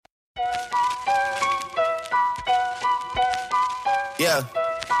Yeah.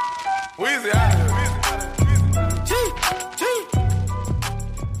 Weezy,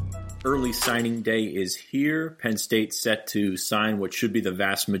 Early signing day is here. Penn State set to sign what should be the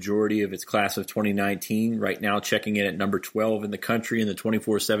vast majority of its class of 2019. Right now, checking in at number 12 in the country in the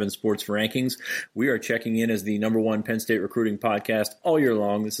 24/7 sports rankings. We are checking in as the number one Penn State recruiting podcast all year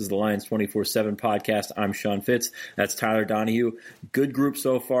long. This is the Lions 24/7 podcast. I'm Sean Fitz. That's Tyler Donahue. Good group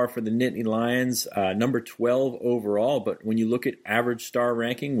so far for the Nittany Lions. Number 12 overall, but when you look at average star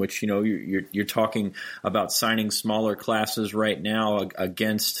ranking, which you're talking about signing smaller classes right now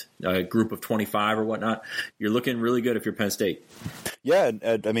against a group of 25 or whatnot, you're looking really good if you're Penn State. Yeah,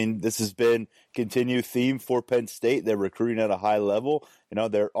 I mean, this has been continued theme for Penn State. They're recruiting at a high level.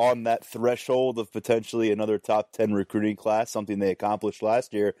 They're on that threshold of potentially another top 10 recruiting class, something they accomplished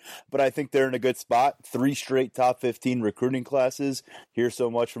last year. But I think they're in a good spot. 3 straight top 15 recruiting classes. Hear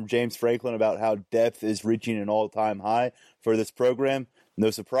so much from James Franklin about how depth is reaching an all-time high for this program. No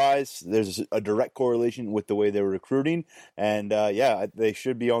surprise, there's a direct correlation with the way they were recruiting. And, they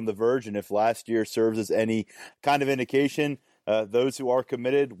should be on the verge. And if last year serves as any kind of indication, those who are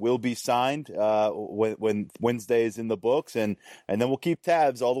committed will be signed when Wednesday is in the books. And then we'll keep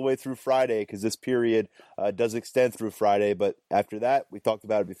tabs all the way through Friday because this period does extend through Friday. But after that, we talked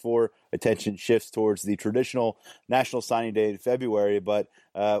about it before, attention shifts towards the traditional National Signing Day in February. But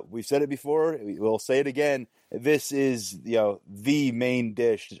we've said it before, we'll say it again. This is the main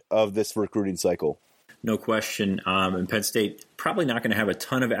dish of this recruiting cycle. No question. And Penn State probably not going to have a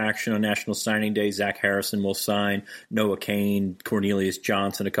ton of action on National Signing Day. Zach Harrison will sign, Noah Cain, Cornelius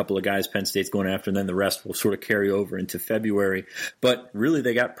Johnson, a couple of guys Penn State's going after, and then the rest will sort of carry over into February. But really,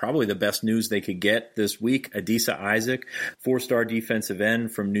 they got probably the best news they could get this week. Adisa Isaac, 4-star defensive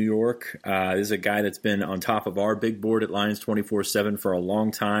end from New York. This is a guy that's been on top of our big board at Lions 24/7 for a long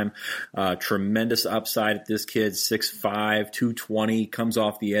time. Tremendous upside at this kid, 6'5", 220, comes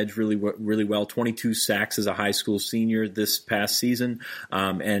off the edge really well, 22 sacks as a high school senior this past season.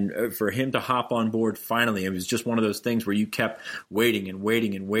 And for him to hop on board finally, it was just one of those things where you kept waiting.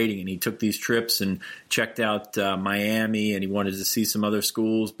 And he took these trips and checked out Miami, and he wanted to see some other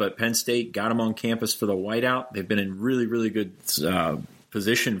schools. But Penn State got him on campus for the whiteout. They've been in really, really good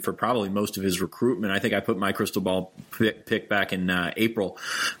position for probably most of his recruitment. I think I put my crystal ball pick back in April.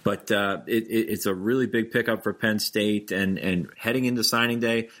 But it's a really big pickup for Penn State. And heading into signing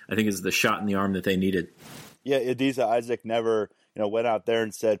day, I think is the shot in the arm that they needed. Yeah, Adisa Isaac never, went out there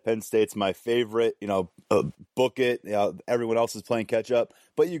and said Penn State's my favorite. Book it. Everyone else is playing catch up.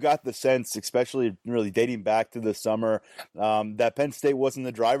 But you got the sense, especially really dating back to the summer, that Penn State was in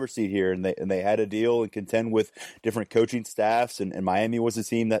the driver's seat here, and they had a deal and contend with different coaching staffs. And Miami was a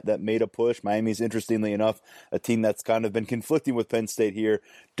team that made a push. Miami's, interestingly enough, a team that's kind of been conflicting with Penn State here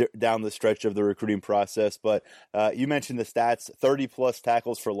down the stretch of the recruiting process. But you mentioned the stats: 30-plus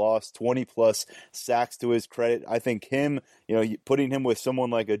tackles for loss, 20-plus sacks to his credit. I think him, putting him with someone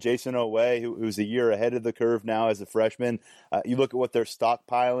like a Jason Oweh, who's a year ahead of the curve now as a freshman. You look at what they're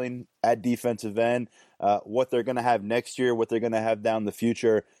stockpiling at defensive end, what they're going to have next year, what they're going to have down the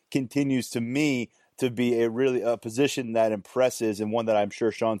future, continues to me to be a position that impresses, and one that I'm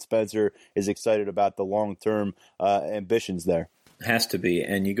sure Sean Spencer is excited about the long-term ambitions there. Has to be.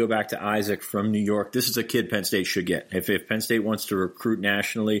 And you go back to Isaac from New York. This is a kid Penn State should get. If Penn State wants to recruit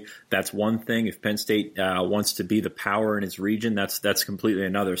nationally, that's one thing. If Penn State wants to be the power in its region, that's completely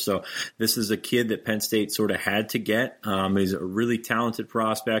another. So this is a kid that Penn State sort of had to get. He's a really talented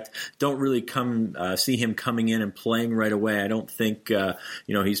prospect. Don't really see him coming in and playing right away. I don't think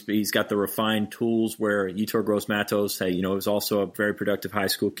he's got the refined tools where Yetur Gross-Matos, was also a very productive high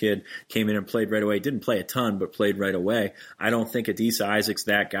school kid, came in and played right away. Didn't play a ton, but played right away. I don't think Adisa Isaac's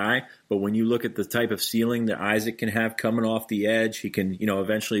that guy, but when you look at the type of ceiling that Isaac can have coming off the edge, he can,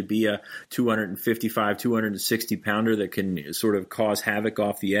 eventually be a 255, 260 pounder that can sort of cause havoc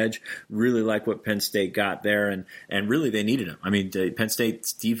off the edge. Really like what Penn State got there, and really they needed him. I mean, Penn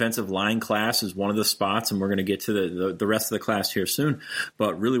State's defensive line class is one of the spots, and we're going to get to the rest of the class here soon,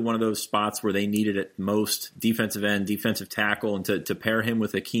 but really one of those spots where they needed it most: defensive end, defensive tackle, and to pair him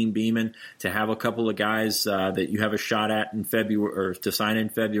with Akeem Beamon, to have a couple of guys that you have a shot at in February, or to sign in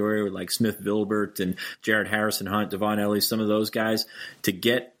February, like Smith Vilbert and Jared Harrison Hunt, Devon Ellie, some of those guys, to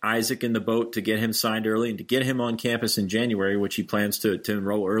get Isaac in the boat, to get him signed early, and to get him on campus in January, which he plans to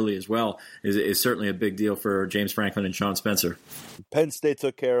enroll early as well, is certainly a big deal for James Franklin and Sean Spencer. Penn State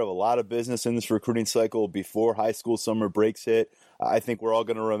took care of a lot of business in this recruiting cycle before high school summer breaks hit. I think we're all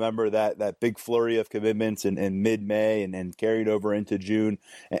going to remember that big flurry of commitments in mid-May and carried over into June.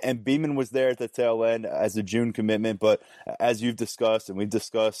 And Beeman was there at the tail end as a June commitment, but as you've discussed and we've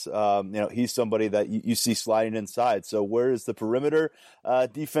discussed, he's somebody that you see sliding inside. So where is the perimeter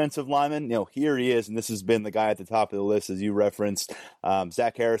defensive lineman? Here he is, and this has been the guy at the top of the list, as you referenced.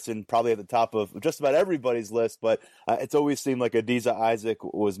 Zach Harrison, probably at the top of just about everybody's list, but it's always seemed like Adisa Isaac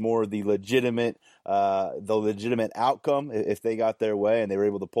was more the legitimate outcome if they got their way and they were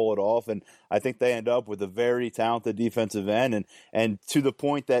able to pull it off. And I think they end up with a very talented defensive end. And to the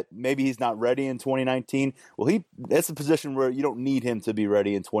point that maybe he's not ready in 2019, well, that's a position where you don't need him to be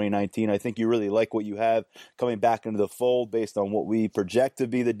ready in 2019. I think you really like what you have coming back into the fold based on what we project to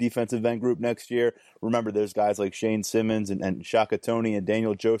be the defensive end group next year. Remember, there's guys like Shane Simmons and Shaka Toney and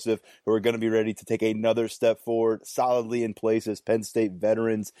Daniel Joseph who are going to be ready to take another step forward, solidly in place as Penn State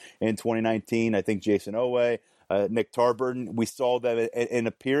veterans in 2019. I think Jason Owe, Nick Tarburton, we saw them in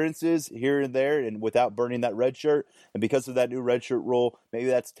appearances here and there and without burning that red shirt. And because of that new red shirt rule, maybe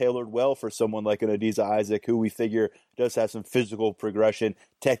that's tailored well for someone like an Adisa Isaac, who we figure does have some physical progression,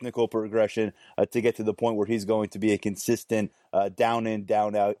 technical progression to get to the point where he's going to be a consistent down in,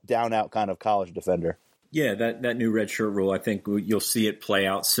 down out kind of college defender. Yeah, that new redshirt rule, I think you'll see it play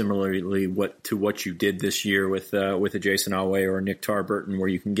out similarly to what you did this year with a Jason Awe or Nick Tarburton, where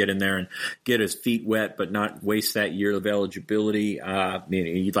you can get in there and get his feet wet, but not waste that year of eligibility.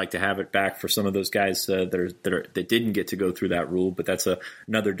 You'd like to have it back for some of those guys that didn't get to go through that rule, but that's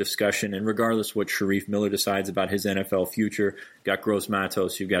another discussion. And regardless what Sharif Miller decides about his NFL future, you got Gross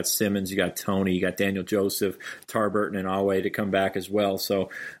Matos, you got Simmons, you got Toney, you got Daniel Joseph, Tarburton, and Awe to come back as well. So,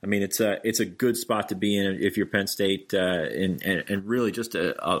 it's a good spot to be in if you're Penn State, and really just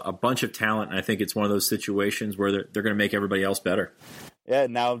a bunch of talent. And I think it's one of those situations where they're going to make everybody else better. Yeah,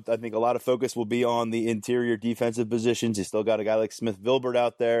 now I think a lot of focus will be on the interior defensive positions. You still got a guy like Smith Vilbert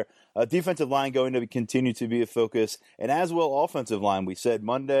out there. Defensive line going to continue to be a focus, and as will offensive line. We said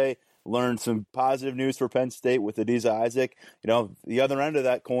Monday, learned some positive news for Penn State with Adisa Isaac. The other end of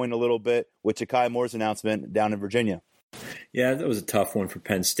that coin a little bit with Ja'Kai Moore's announcement down in Virginia. Yeah, that was a tough one for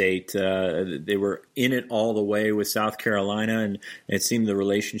Penn State. They were in it all the way with South Carolina, and it seemed the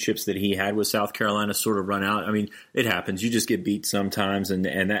relationships that he had with South Carolina sort of run out. It happens. You just get beat sometimes, and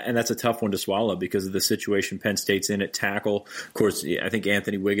that's a tough one to swallow because of the situation Penn State's in at tackle. Of course, I think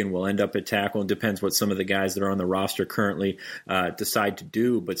Anthony Wiggin will end up at tackle. It depends what some of the guys that are on the roster currently decide to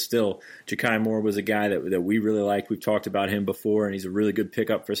do, but still, Ja'Kai Moore was a guy that we really liked. We've talked about him before, and he's a really good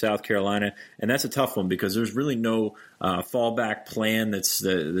pickup for South Carolina, and that's a tough one because there's really no fallback plan that's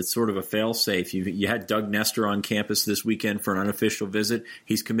sort of a fail-safe. You had Doug Nestor on campus this weekend for an unofficial visit.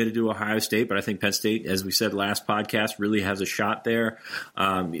 He's committed to Ohio State, but I think Penn State, as we said last podcast, really has a shot there.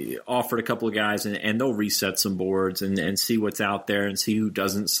 Offered a couple of guys, and they'll reset some boards and see what's out there and see who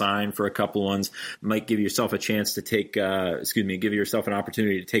doesn't sign for a couple ones. Might give yourself a chance to give yourself an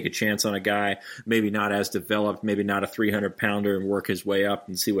opportunity to take a chance on a guy, maybe not as developed, maybe not a 300-pounder, and work his way up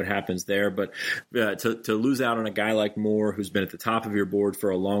and see what happens there. But to lose out on a guy like Moore, who's been at the top of your board for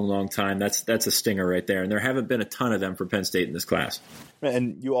a long, long time, that's a stinger right there. And there haven't been a ton of them for Penn State in this class.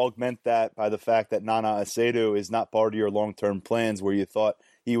 And you augment that by the fact that Nana Asadu is not part of your long-term plans where you thought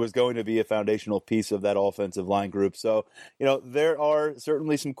he was going to be a foundational piece of that offensive line group. So, there are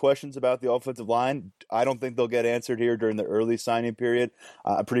certainly some questions about the offensive line. I don't think they'll get answered here during the early signing period.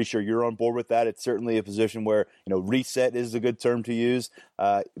 I'm pretty sure you're on board with that. It's certainly a position where, reset is a good term to use.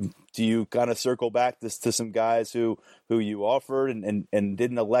 Do you kind of circle back to some guys who you offered and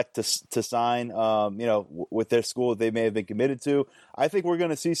didn't elect to sign, with their school that they may have been committed to? I think we're going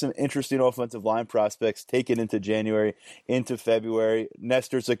to see some interesting offensive line prospects taken into January, into February.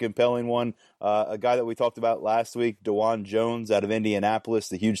 Nestor's a compelling one. A guy that we talked about last week, DeJuan Jones out of Indianapolis,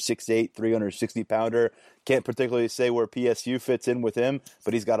 the huge 6'8", 360-pounder. Can't particularly say where PSU fits in with him,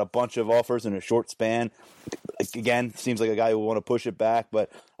 but he's got a bunch of offers in a short span. Again, seems like a guy who will want to push it back,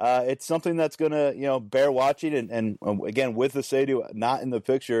 but it's something that's going to, bear watching. And again, with Asadu not in the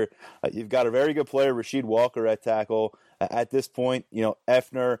picture, you've got a very good player, Rasheed Walker, at tackle. At this point,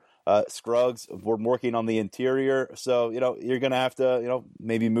 Effner, Scruggs, we're working on the interior. So, you're going to have to,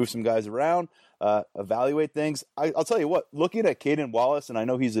 maybe move some guys around, evaluate things. I'll tell you what, looking at Caden Wallace, and I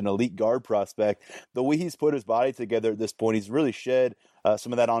know he's an elite guard prospect, the way he's put his body together at this point, he's really shed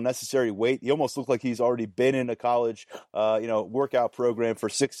some of that unnecessary weight. He almost looked like he's already been in a college, workout program for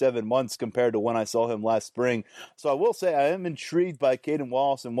 6-7 months compared to when I saw him last spring. So I will say I am intrigued by Caden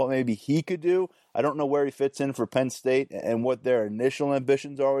Wallace and what maybe he could do. I don't know where he fits in for Penn State and what their initial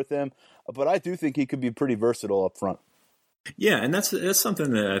ambitions are with him, but I do think he could be pretty versatile up front. Yeah, and that's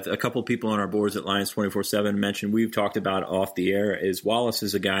something that a couple of people on our boards at Lions 24/7 mentioned. We've talked about off the air. Is Wallace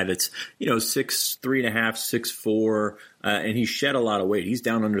is a guy that's 6'3.5", 6'4", and he's shed a lot of weight. He's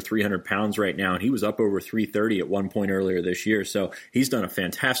down under 300 pounds right now, and he was up over 330 at one point earlier this year. So he's done a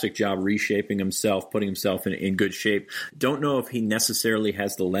fantastic job reshaping himself, putting himself in good shape. Don't know if he necessarily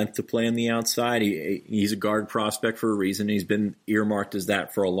has the length to play on the outside. He's a guard prospect for a reason. He's been earmarked as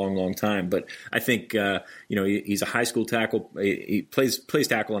that for a long, long time. But I think he's a high school tackle. He plays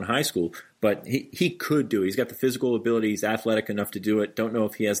tackle in high school, but he could do it. He's got the physical ability. He's athletic enough to do it. Don't know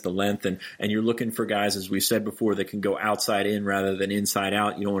if he has the length. And you're looking for guys, as we said before, that can go outside in rather than inside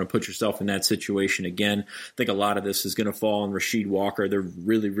out. You don't want to put yourself in that situation again. I think a lot of this is going to fall on Rasheed Walker. They're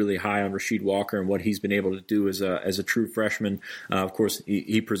really, really high on Rasheed Walker and what he's been able to do as a true freshman. Of course,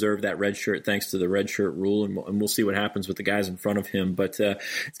 he preserved that red shirt thanks to the red shirt rule, and we'll see what happens with the guys in front of him. But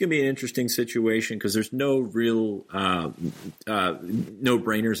it's going to be an interesting situation because there's no real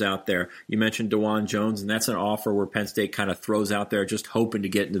no-brainers out there. You mentioned DeJuan Jones, and that's an offer where Penn State kind of throws out there just hoping to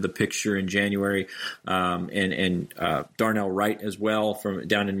get into the picture in January. And Darnell Wright as well from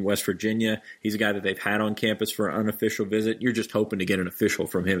down in West Virginia. He's a guy that they've had on campus for an unofficial visit. You're just hoping to get an official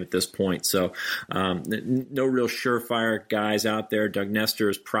from him at this point. So no real surefire guys out there. Doug Nestor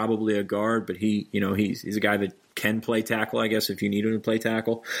is probably a guard, but he's a guy that can play tackle, I guess, if you need him to play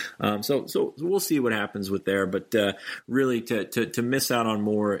tackle. So we'll see what happens with there. But really, to miss out on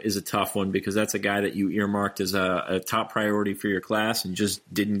Moore is a tough one because that's a guy that you earmarked as a top priority for your class and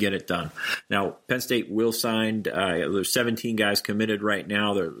just didn't get it done. Now, Penn State will sign. There's 17 guys committed right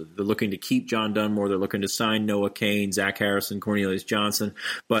now. They're looking to keep John Dunmore. They're looking to sign Noah Cain, Zach Harrison, Cornelius Johnson.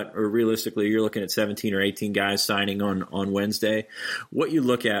 But realistically, you're looking at 17 or 18 guys signing on Wednesday. What you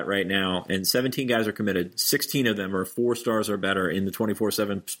look at right now, and 17 guys are committed, 16 of them are 4 stars or better in the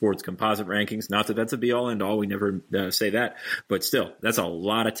 24/7 Sports composite rankings. Not that that's a be-all, end-all. We never say that. But still, that's a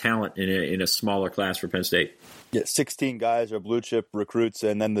lot of talent in a smaller class for Penn State. Yeah, 16 guys are blue-chip recruits,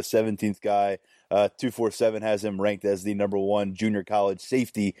 and then the 17th guy, 247 has him ranked as the number 1 junior college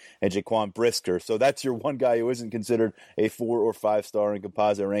safety, and Jaquan Brisker. So that's your one guy who isn't considered a 4 or 5 star in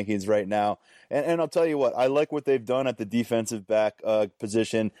composite rankings right now. And I'll tell you what, I like what they've done at the defensive back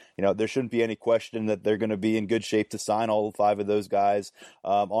position. There shouldn't be any question that they're going to be in good shape to sign all 5 of those guys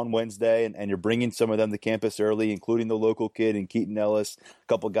on Wednesday. And you're bringing some of them to campus early, including the local kid and Keaton Ellis, a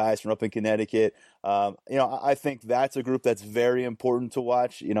couple guys from up in Connecticut. I think that's a group that's very important to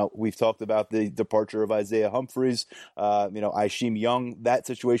watch. We've talked about the departure of Isaiah Humphries. Isheem Young, that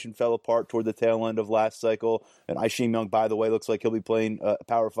situation fell apart toward the tail end of last cycle. And Isheem Young, by the way, looks like he'll be playing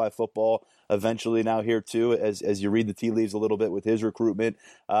Power 5 football eventually now here too, as you read the tea leaves a little bit with his recruitment.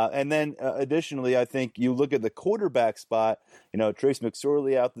 And then additionally, I think you look at the quarterback spot, Trace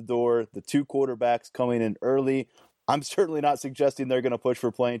McSorley out the door, the 2 quarterbacks coming in early. I'm certainly not suggesting they're going to push for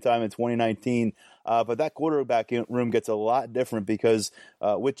playing time in 2019, but that quarterback room gets a lot different because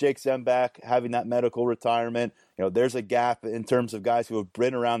with Jake Zemback having that medical retirement, there's a gap in terms of guys who have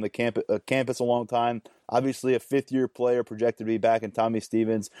been around the campus a long time. Obviously, a 5th-year player projected to be back in Tommy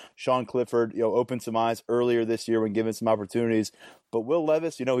Stevens. Sean Clifford, opened some eyes earlier this year when given some opportunities. But Will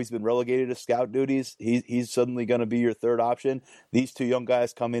Levis, he's been relegated to scout duties. He's suddenly going to be your 3rd option. These 2 young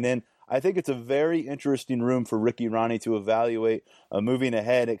guys coming in. I think it's a very interesting room for Ricky Ronnie to evaluate moving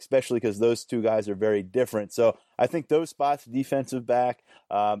ahead, especially because those 2 guys are very different. So I think those spots, defensive back,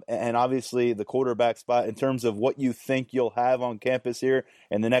 and obviously the quarterback spot, in terms of what you think you'll have on campus here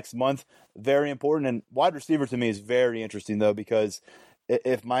in the next month, very important. And wide receiver to me is very interesting, though, because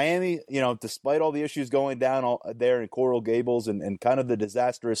if Miami, despite all the issues going down there in Coral Gables and kind of the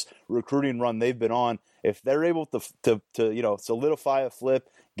disastrous recruiting run they've been on, if they're able to solidify a flip,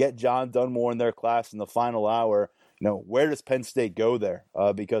 get John Dunmore in their class in the final hour, where does Penn State go there?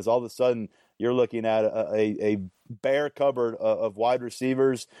 Because all of a sudden you're looking at a bare cupboard of wide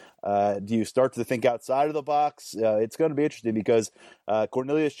receivers. Do you start to think outside of the box? It's going to be interesting because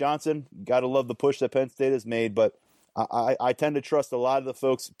Cornelius Johnson, got to love the push that Penn State has made, but I tend to trust a lot of the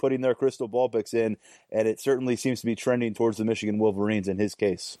folks putting their crystal ball picks in, and it certainly seems to be trending towards the Michigan Wolverines in his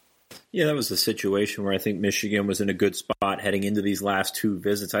case. Yeah, that was the situation where I think Michigan was in a good spot heading into these last 2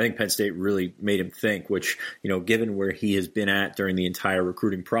 visits. I think Penn State really made him think, which, given where he has been at during the entire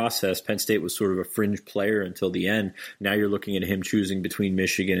recruiting process, Penn State was sort of a fringe player until the end. Now you're looking at him choosing between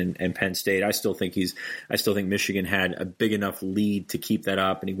Michigan and Penn State. I still think Michigan had a big enough lead to keep that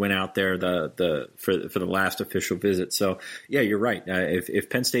up, and he went out there for the last official visit. So yeah, you're right. If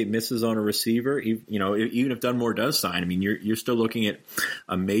Penn State misses on a receiver, even if Dunmore does sign, you're still looking at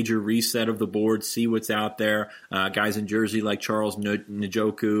a major reset of the board, see what's out there. Guys in Jersey like Charles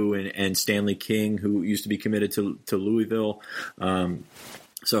Njoku and Stanley King, who used to be committed to Louisville.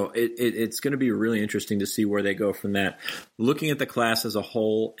 So it's going to be really interesting to see where they go from that. Looking at the class as a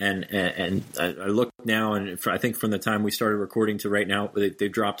whole, and I look now, and I think from the time we started recording to right now,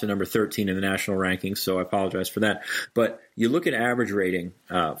 they've dropped to number 13 in the national rankings, so I apologize for that. But you look at average rating,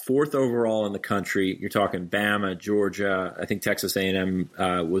 4th overall in the country. You're talking Bama, Georgia. I think Texas A&M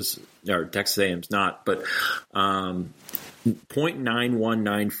Texas A&M's not, but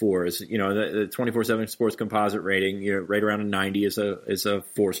 0.9194 is, the 24/7 Sports composite rating, right around a 90 is a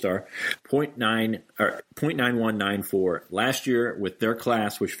 4-star. 0.9194. Last year with their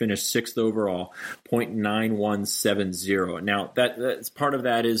class, which finished 6th overall, 0.9170. Now that's part of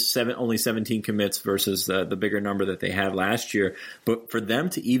that is only 17 commits versus the bigger number that they had last year. But for them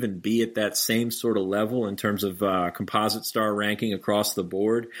to even be at that same sort of level in terms of composite star ranking across the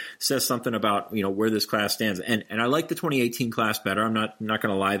board says something about where this class stands. And I like the 2018 class better. I'm not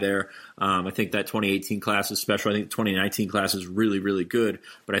going to lie there. I think that 2018 class is special. I think the 2019 class is really, really good.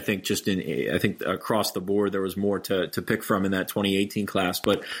 But I think across the board there was more to pick from in that 2018 class.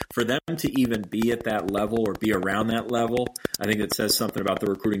 But for them to even be at that level or be around that level, I think it says something about the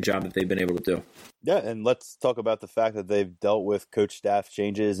recruiting job that they've been able to do. Yeah, and let's talk about the fact that they've dealt with coach staff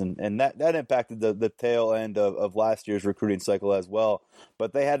changes, and that impacted the tail end of last year's recruiting cycle as well.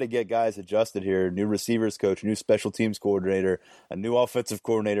 But they had to get guys adjusted here, new receivers coach, new special teams coordinator, a new offensive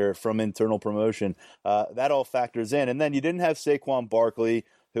coordinator from internal promotion. That all factors in. And then you didn't have Saquon Barkley,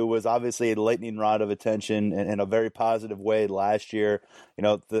 who was obviously a lightning rod of attention in a very positive way last year.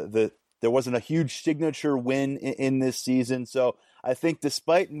 There wasn't a huge signature win in this season. So I think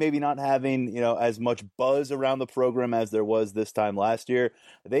despite maybe not having, as much buzz around the program as there was this time last year,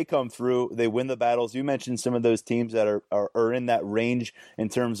 they come through, they win the battles. You mentioned some of those teams that are in that range in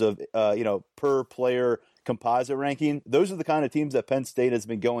terms of, per player composite ranking. Those are the kind of teams that Penn State has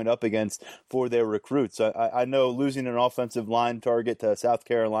been going up against for their recruits. I know losing an offensive line target to South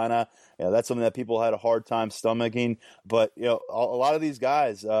Carolina, that's something that people had a hard time stomaching. But a lot of these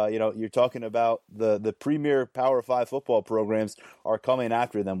guys, you're talking about the premier Power 5 football programs are coming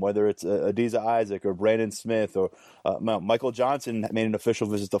after them, whether it's Adisa Isaac or Brandon Smith or Michael Johnson made an official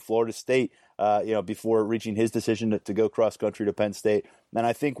visit to Florida State, before reaching his decision to go cross country to Penn State. And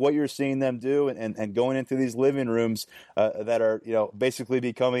I think what you're seeing them do and going into these living rooms that are basically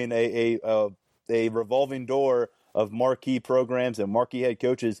becoming a revolving door of marquee programs and marquee head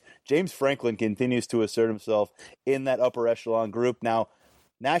coaches, James Franklin continues to assert himself in that upper echelon group. Now,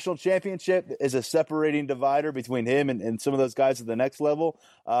 national championship is a separating divider between him and some of those guys at the next level.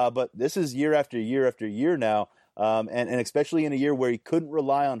 But this is year after year after year now. And especially in a year where he couldn't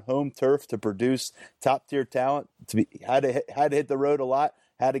rely on home turf to produce top tier talent, had to hit the road a lot,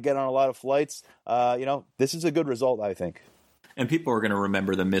 had to get on a lot of flights. This is a good result, I think. And people are going to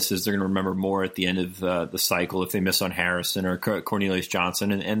remember the misses. They're going to remember more at the end of the cycle if they miss on Harrison or Cornelius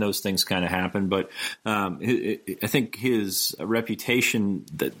Johnson, and those things kind of happen. But I think his reputation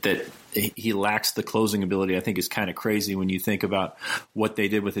that he lacks the closing ability, I think, is kind of crazy when you think about what they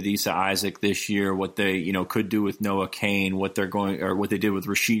did with Adisa Isaac this year, what they could do with Noah Kane, what they did with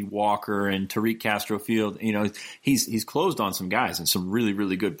Rasheed Walker and Tariq Castro Field. He's closed on some guys and some really,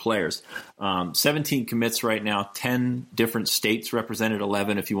 really good players. 17 commits right now, 10 different states represented,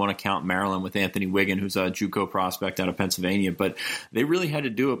 11 if you want to count Maryland with Anthony Wiggin, who's a JUCO prospect out of Pennsylvania. But they really had to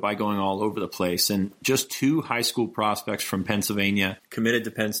do it by going all over the place. And just 2 high school prospects from Pennsylvania committed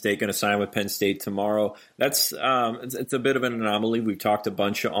to Penn State, going to sign with Penn State tomorrow. That's it's a bit of an anomaly. We've talked a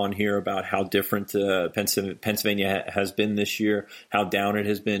bunch on here about how different Pennsylvania has been this year, how down it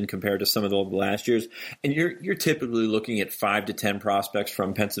has been compared to some of the last years. And you're typically looking at 5 to 10 prospects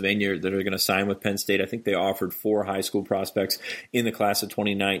from Pennsylvania that are going to sign with Penn State. I think they offered 4 high school prospects in the class of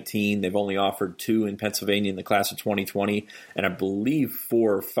 2019. They've only offered 2 in Pennsylvania in the class of 2020, and I believe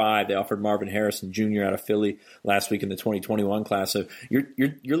 4 or 5. They offered Marvin Harrison Jr. out of Philly last week in the 2021 class. So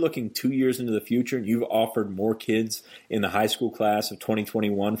you're looking 2 years into the future, and you've offered more kids in the high school class of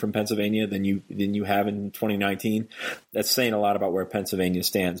 2021 from Pennsylvania than you have in 2019. That's saying a lot about where Pennsylvania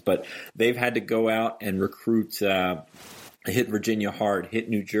stands. But they've had to go out and recruit. Hit Virginia hard, hit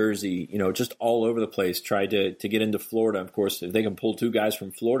New Jersey, just all over the place, tried to get into Florida. Of course, if they can pull 2 guys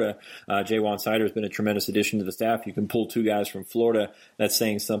from Florida, Jaywan Sider has been a tremendous addition to the staff. You can pull 2 guys from Florida. That's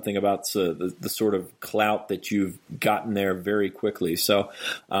saying something about the sort of clout that you've gotten there very quickly. So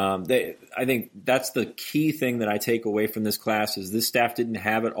I think that's the key thing that I take away from this class is this staff didn't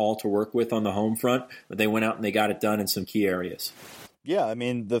have it all to work with on the home front, but they went out and they got it done in some key areas. Yeah, I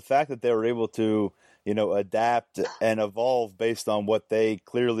mean, the fact that they were able to adapt and evolve based on what they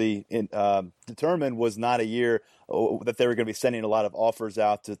clearly determined was not a year that they were going to be sending a lot of offers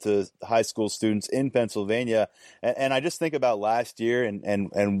out to high school students in Pennsylvania. And I just think about last year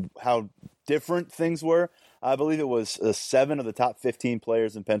and how different things were. I believe it was 7 of the top 15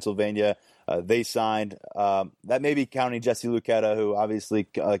 players in Pennsylvania they signed. That may be counting Jesse Luketa, who obviously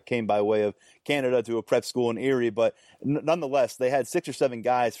came by way of Canada to a prep school in Erie. But nonetheless, they had 6 or 7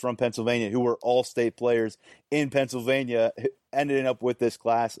 guys from Pennsylvania who were all-state players in Pennsylvania ending up with this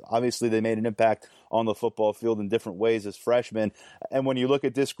class. Obviously, they made an impact on the football field in different ways as freshmen. And when you look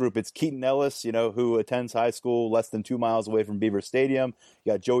at this group, it's Keaton Ellis, who attends high school less than 2 miles away from Beaver Stadium.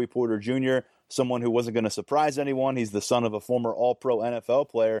 You got Joey Porter Jr., someone who wasn't going to surprise anyone. He's the son of a former All-Pro NFL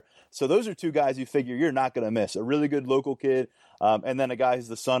player. So those are 2 guys you figure you're not going to miss. A really good local kid, and then a guy who's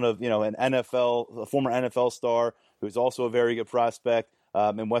the son of a former NFL star who's also a very good prospect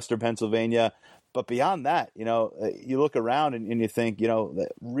in Western Pennsylvania. But beyond that, you look around and you think,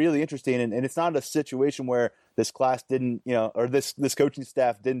 really interesting. And it's not a situation where this class didn't, or this coaching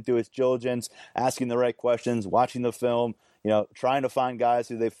staff didn't do its diligence, asking the right questions, watching the film, trying to find guys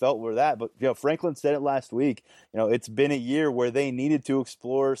who they felt were that. But, Franklin said it last week, it's been a year where they needed to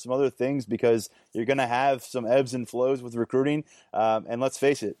explore some other things because you're going to have some ebbs and flows with recruiting. And let's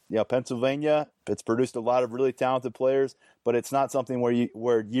face it, Pennsylvania, it's produced a lot of really talented players, but it's not something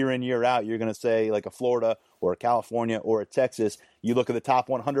where year in, year out, you're going to say like a Florida or a California or a Texas. You look at the top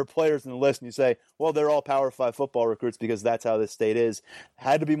 100 players in the list and you say, well, they're all Power 5 football recruits because that's how this state is.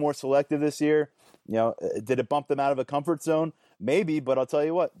 Had to be more selective this year. Did it bump them out of a comfort zone? Maybe, but I'll tell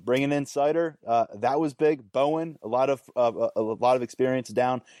you what, bringing in Sider, that was big. Bowen, a lot of experience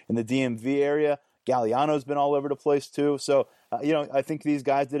down in the DMV area. Galliano's been all over the place too. So, I think these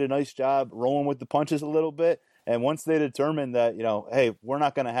guys did a nice job rolling with the punches a little bit. And once they determined that, hey, we're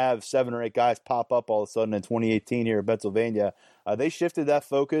not going to have 7 or 8 guys pop up all of a sudden in 2018 here in Pennsylvania, they shifted that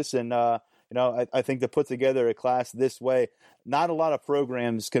focus. And, I think to put together a class this way, not a lot of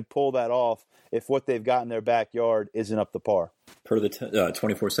programs could pull that off if what they've got in their backyard isn't up to par. Per the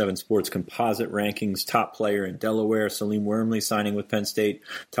 24/7 Sports composite rankings, top player in Delaware, Salim Wormley signing with Penn State.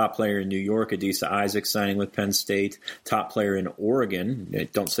 Top player in New York, Adisa Isaac signing with Penn State. Top player in Oregon,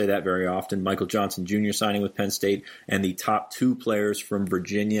 don't say that very often, Michael Johnson Jr. signing with Penn State. And the top 2 players from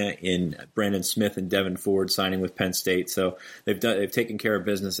Virginia in Brandon Smith and Devin Ford signing with Penn State. So they've taken care of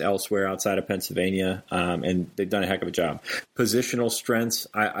business elsewhere outside of Pennsylvania, and they've done a heck of a job. Positional strengths,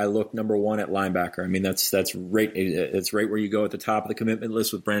 I look number 1 at linebacker. I mean, it's right where you go at the top of the commitment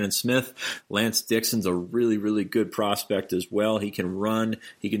list with Brandon Smith. Lance Dixon's a really, really good prospect as well. He can run.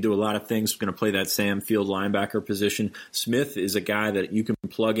 He can do a lot of things. He's going to play that Sam Field linebacker position. Smith is a guy that you can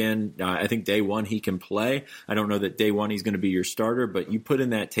plug in. I think day one he can play. I don't know that day one he's going to be your starter, but you put in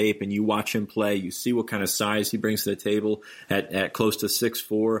that tape and you watch him play. You see what kind of size he brings to the table at close to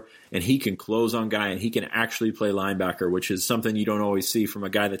 6'4", and he can close on guy, and he can actually play linebacker, which is something you don't always see from a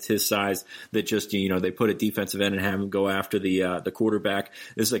guy that's his size that just, they put a defensive end and have him go after the quarterback.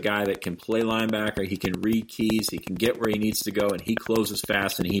 This is a guy that can play linebacker. He can read keys. He can get where he needs to go, and he closes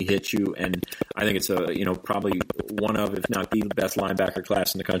fast and he hits you. And I think it's probably one of, if not the best linebacker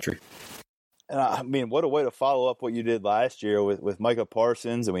class in the country. And I mean, what a way to follow up what you did last year with Micah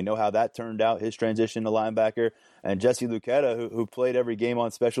Parsons, and we know how that turned out, his transition to linebacker, and Jesse Luketa, who played every game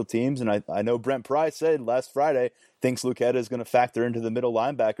on special teams. And I know Brent Price said last Friday thinks Luketa is going to factor into the middle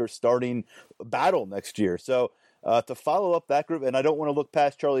linebacker starting battle next year. So to follow up that group, and I don't want to look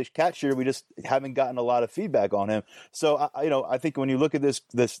past Charlie Katshier, we just haven't gotten a lot of feedback on him. So I think when you look at this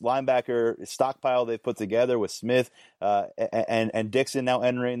linebacker stockpile they've put together with Smith and Dixon now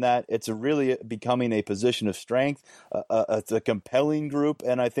entering that, it's really becoming a position of strength. It's a compelling group,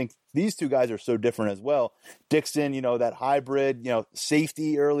 and I think these 2 guys are so different as well. Dixon, that hybrid,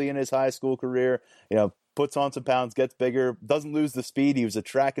 safety early in his high school career, puts on some pounds, gets bigger, doesn't lose the speed. He was a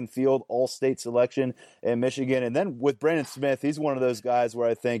track and field all-state selection in Michigan. And then with Brandon Smith, he's one of those guys where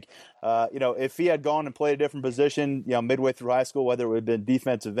I think, if he had gone and played a different position, midway through high school, whether it would have been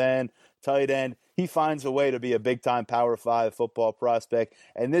defensive end, tight end, he finds a way to be a big-time Power 5 football prospect.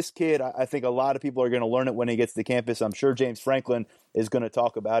 And this kid, I think a lot of people are going to learn it when he gets to campus. I'm sure James Franklin is going to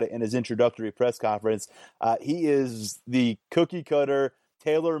talk about it in his introductory press conference. He is the cookie-cutter,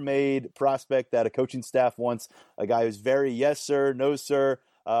 tailor-made prospect that a coaching staff wants, a guy who's very yes, sir, no, sir,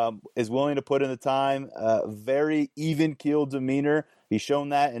 is willing to put in the time, very even-keeled demeanor. He's shown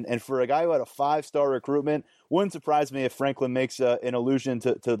that. And for a guy who had a 5-star recruitment, wouldn't surprise me if Franklin makes an allusion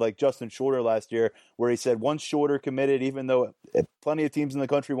to like Justin Shorter last year, where he said once Shorter committed, even though plenty of teams in the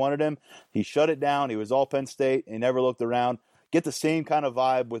country wanted him, he shut it down. He was all Penn State. He never looked around. get the same kind of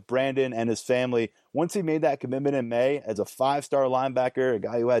vibe with Brandon and his family. Once he made that commitment in May as a 5-star linebacker, a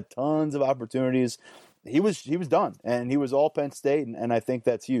guy who had tons of opportunities, he was done, and he was all Penn State, and I think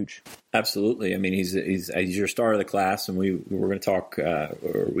that's huge. Absolutely. I mean, he's your star of the class, and we're going to talk,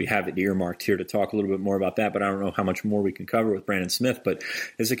 or we have it earmarked here to talk a little bit more about that, but I don't know how much more we can cover with Brandon Smith. But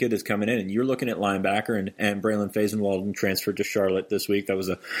as a kid that's coming in, and you're looking at linebacker, and Braylon Fazenwalden transferred to Charlotte this week. That was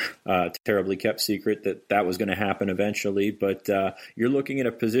a terribly kept secret that was going to happen eventually. But you're looking at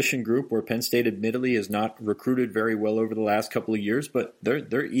a position group where Penn State admittedly has not recruited very well over the last couple of years, but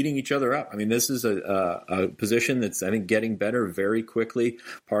they're eating each other up. I mean, this is a position that's, I think, getting better very quickly.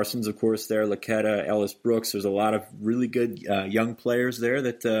 Parsons, of course, there, Laquetta, Ellis Brooks. There's a lot of really good young players there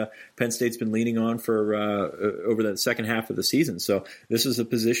that Penn State's been leaning on for over the second half of the season. So this is a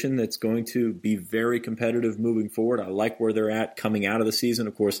position that's going to be very competitive moving forward. I like where they're at coming out of the season.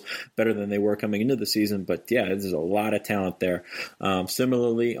 Of course, better than they were coming into the season. But yeah, there's a lot of talent there.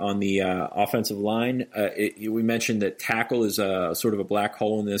 Similarly, on the offensive line, we mentioned that tackle is sort of a black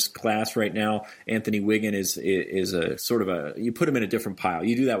hole in this class right now. Anthony Wiggin is a sort of you put him in a different pile.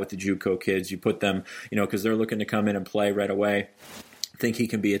 You do that with the JUCO kids. You put them, because they're looking to come in and play right away. Think he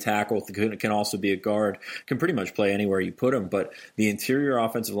can be a tackle, can also be a guard, can pretty much play anywhere you put him. But the interior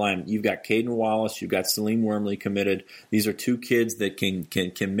offensive line, you've got Caden Wallace, you've got Salim Wormley committed. These are two kids that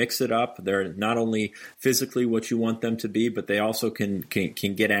can mix it up. They're not only physically what you want them to be, but they also can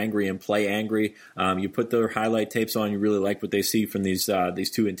get angry and play angry. You put their highlight tapes on, you really like what they see from these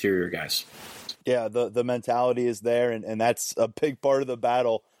two interior guys. Yeah, the mentality is there, and that's a big part of the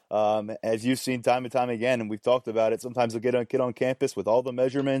battle. As you've seen time and time again, and we've talked about it, sometimes they'll get a kid on campus with all the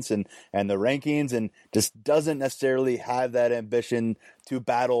measurements and the rankings and just doesn't necessarily have that ambition to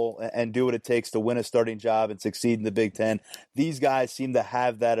battle and do what it takes to win a starting job and succeed in the Big Ten. These guys seem to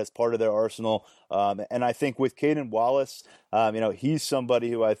have that as part of their arsenal. And I think with Caden Wallace, he's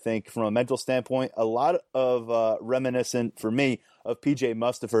somebody who I think from a mental standpoint, a lot of reminiscent for me of PJ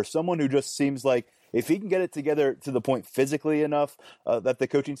Mustipher, someone who just seems like if he can get it together to the point physically enough that the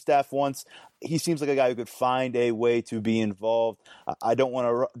coaching staff wants, he seems like a guy who could find a way to be involved. I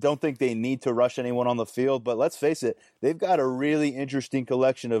don't think they need to rush anyone on the field, but let's face it, they've got a really interesting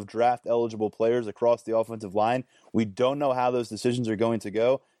collection of draft-eligible players across the offensive line. We don't know how those decisions are going to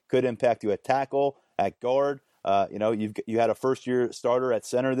go. Could impact you at tackle, at guard. You had a first-year starter at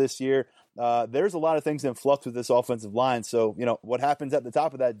center this year. There's a lot of things in flux with this offensive line. So, what happens at the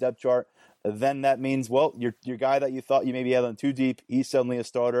top of that depth chart, then that means, well, your guy that you thought you maybe had on too deep, he's suddenly a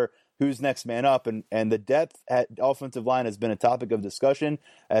starter. Who's next man up? And the depth at offensive line has been a topic of discussion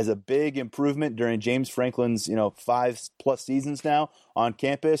as a big improvement during James Franklin's, 5+ seasons now on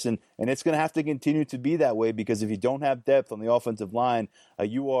campus. And it's going to have to continue to be that way, because if you don't have depth on the offensive line,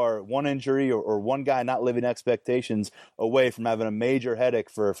 you are one injury or one guy not living expectations away from having a major headache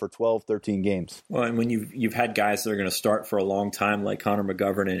for 12, 13 games. Well, and when you've had guys that are going to start for a long time like Connor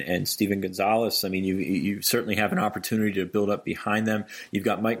McGovern and Steven Gonzalez, I mean, you certainly have an opportunity to build up behind them. You've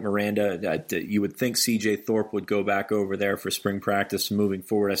got Mike Miranda. You would think C.J. Thorpe would go back over there for spring practice moving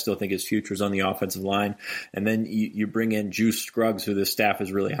forward. I still think his future's on the offensive line. And then you bring in Juice Scruggs, who this staff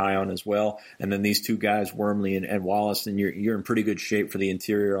is really high on as well. And then these two guys, Wormley and Wallace, and you're in pretty good shape for the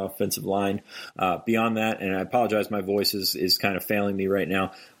interior offensive line. Beyond that, and I apologize, my voice is kind of failing me right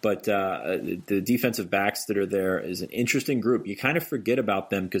now, but the defensive backs that are there is an interesting group. You kind of forget about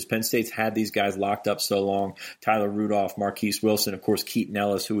them because Penn State's had these guys locked up so long. Tyler Rudolph, Marquise Wilson, of course, Keaton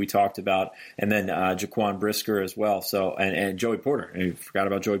Ellis, who we talked about, and then Jaquan Brisker as well. So and Joey Porter. And you forgot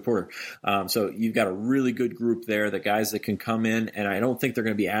about Joey Porter. So you've got a really good group there, the guys that can come in, and I don't think they're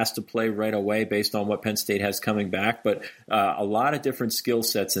going to be asked to play right away based on what Penn State has coming back, but a lot of different skill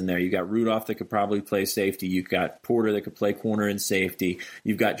sets in there. You got Rudolph that could probably play safety. You've got Porter that could play corner and safety.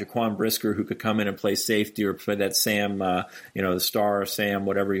 You've got Jaquan Brisker who could come in and play safety or play that Sam, the star Sam,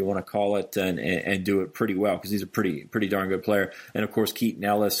 whatever you want to call it, and do it pretty well because he's a pretty darn good player. And of course Keaton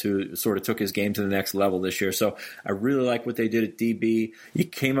Ellis, who sort of took his game to the next level this year. So I really like what they did at DB. You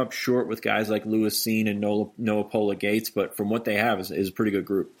came up short with guys like Lewis Seen and Noah Pola Gates, but from what they have is a pretty good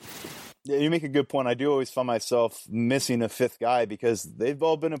group. Yeah, you make a good point. I do always find myself missing a fifth guy because they've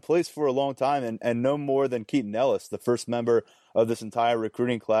all been in place for a long time and no more than Keaton Ellis, the first member of this entire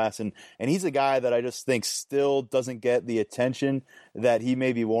recruiting class. And he's a guy that I just think still doesn't get the attention that he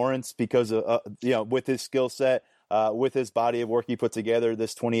maybe warrants because of, with his skill set, with his body of work he put together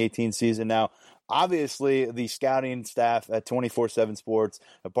this 2018 season. Now, obviously, the scouting staff at 24/7 Sports,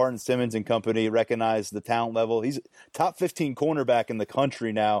 Barton Simmons and company, recognize the talent level. He's top 15 cornerback in the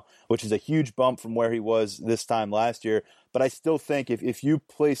country now, which is a huge bump from where he was this time last year. But I still think if you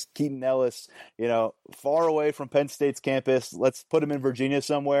place Keaton Ellis, far away from Penn State's campus, let's put him in Virginia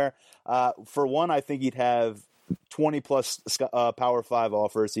somewhere. For one, I think he'd have 20-plus Power 5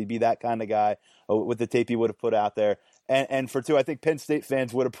 offers. He'd be that kind of guy with the tape he would have put out there. And for two, I think Penn State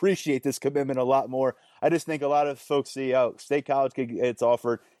fans would appreciate this commitment a lot more. I just think a lot of folks see, State College gets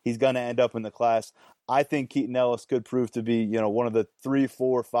offered, he's going to end up in the class. I think Keaton Ellis could prove to be, one of the 3,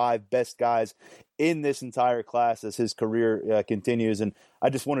 4, 5 best guys in this entire class as his career continues. And I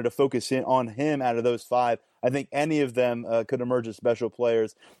just wanted to focus in on him out of those 5. I think any of them could emerge as special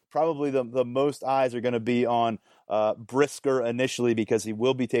players. Probably the most eyes are going to be on Brisker initially because he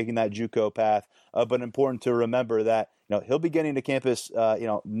will be taking that JUCO path. But important to remember that he'll be getting to campus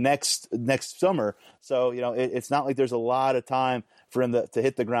next summer. So it's not like there's a lot of time for him to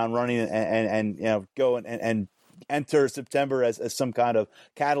hit the ground running and go and enter September as some kind of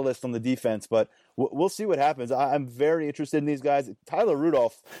catalyst on the defense. But we'll see what happens. I'm very interested in these guys. Tyler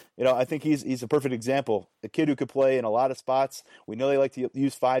Rudolph, I think he's a perfect example. A kid who could play in a lot of spots. We know they like to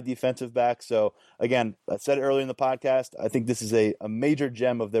use 5 defensive backs. So, again, I said it earlier in the podcast, I think this is a major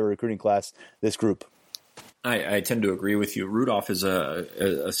gem of their recruiting class, this group. I tend to agree with you. Rudolph is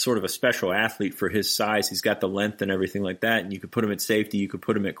a sort of a special athlete for his size. He's got the length and everything like that, and you could put him at safety, you could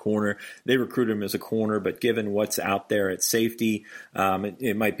put him at corner. They recruited him as a corner, but given what's out there at safety,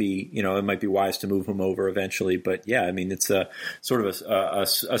 it might be wise to move him over eventually. But yeah, I mean, it's a sort of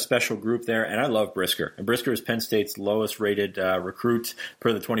a special group there, and I love Brisker. And Brisker is Penn State's lowest rated recruit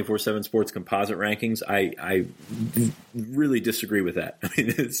per the 24/7 Sports composite rankings. I really disagree with that. I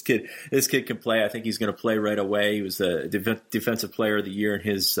mean, this kid can play. I think he's going to play right away. He was the defensive player of the year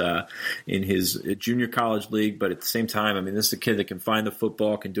in his junior college league, but at the same time, I mean, this is a kid that can find the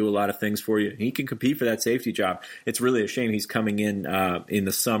football, can do a lot of things for you. He can compete for that safety job. It's really a shame he's coming in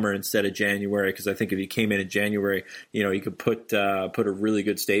the summer instead of January, because I think if he came in January, he could put a really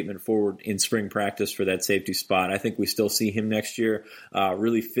good statement forward in spring practice for that safety spot. I think we still see him next year.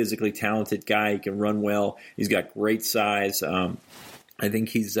 Really physically talented guy. He can run well. He's got great size. I think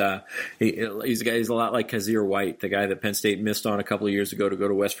he's a lot like Kazir White, the guy that Penn State missed on a couple of years ago to go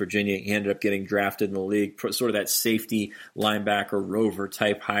to West Virginia. He ended up getting drafted in the league, sort of that safety linebacker rover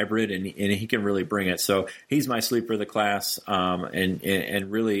type hybrid, and he can really bring it. So he's my sleeper of the class,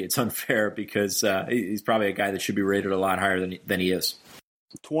 and really it's unfair because he's probably a guy that should be rated a lot higher than he is.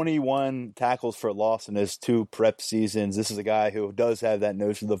 21 tackles for loss in his 2 prep seasons. This is a guy who does have that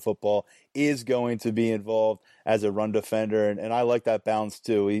nose for the football, is going to be involved as a run defender, and I like that balance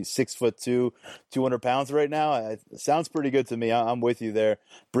too. He's 6'2", 200 pounds right now. It sounds pretty good to me. I'm with you there.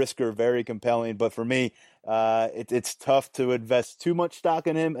 Brisker, very compelling, but for me, it's tough to invest too much stock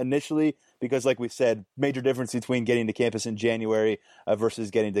in him initially because, like we said, major difference between getting to campus in January versus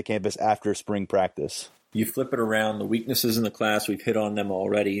getting to campus after spring practice. You flip it around, the weaknesses in the class, we've hit on them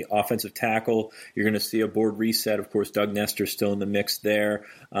already. Offensive tackle, you're going to see a board reset. Of course, Doug Nestor's still in the mix there.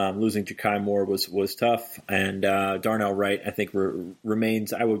 Losing Ja'Kai Moore was tough. And Darnell Wright, I think,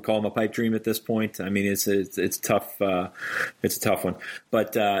 remains, I would call him a pipe dream at this point. I mean, it's tough. It's a tough one.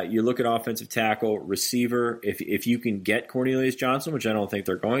 But you look at offensive tackle, receiver, if you can get Cornelius Johnson, which I don't think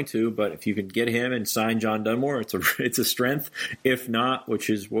they're going to, but if you can get him and sign John Dunmore, it's a strength. If not, which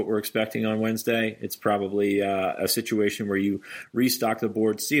is what we're expecting on Wednesday, it's probably a situation where you restock the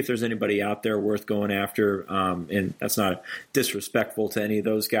board, see if there's anybody out there worth going after. And that's not disrespectful to any of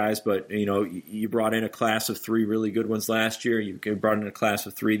those guys, but you brought in a class of 3 really good ones last year. You brought in a class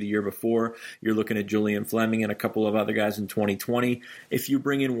of 3 the year before. You're looking at Julian Fleming and a couple of other guys in 2020. If you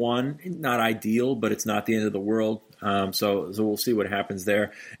bring in one, not ideal, but it's not the end of the world. So we'll see what happens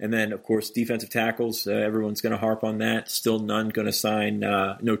there. And then, of course, defensive tackles, everyone's going to harp on that. Still none going to sign,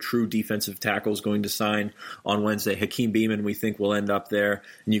 no true defensive tackles going to sign on Wednesday. Hakeem Beamon, we think, will end up there.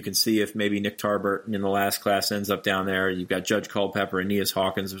 And you can see if maybe Nick Tarburton in the last class ends up down there. You've got Judge Culpepper and Aeneas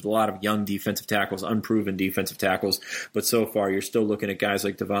Hawkins. There's a lot of young defensive tackles, unproven defensive tackles. But so far, you're still looking at guys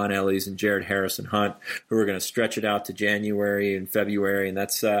like Devon Ellies and Jared Harrison Hunt, who are going to stretch it out to January and February. And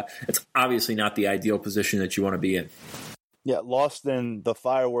that's obviously not the ideal position that you want to be in. Yeah, lost in the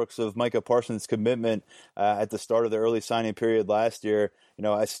fireworks of Micah Parsons' commitment at the start of the early signing period last year.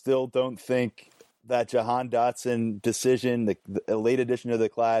 I still don't think that Jahan Dotson decision, the late addition to the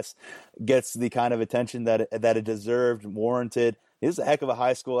class, gets the kind of attention that it deserved, warranted. He was a heck of a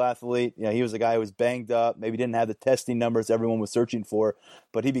high school athlete. He was a guy who was banged up, maybe didn't have the testing numbers everyone was searching for,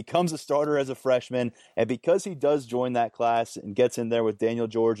 but he becomes a starter as a freshman. And because he does join that class and gets in there with Daniel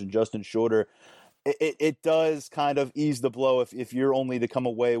George and Justin Shorter, it does kind of ease the blow if you're only to come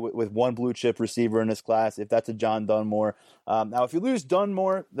away with one blue chip receiver in this class, if that's a John Dunmore. Now, if you lose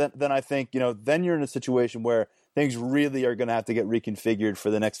Dunmore, then I think, then you're in a situation where things really are going to have to get reconfigured for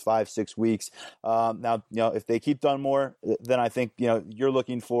the next 5-6 weeks. Now, if they keep Dunmore, then I think, you're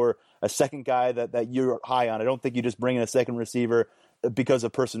looking for a second guy that you're high on. I don't think you just bring in a second receiver because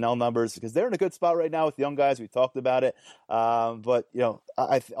of personnel numbers, because they're in a good spot right now with young guys. We talked about it. But,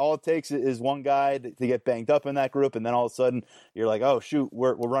 all it takes is one guy to get banged up in that group, and then all of a sudden you're like, oh, shoot,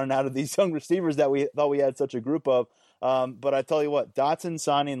 we're running out of these young receivers that we thought we had such a group of. But I tell you what, Dotson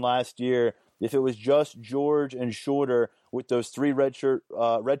signing last year, if it was just George and Shorter with those three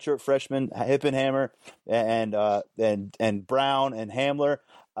redshirt freshmen, Hippenhammer and Brown and Hamler,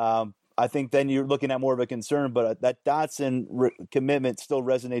 I think then you're looking at more of a concern. But that Dotson commitment still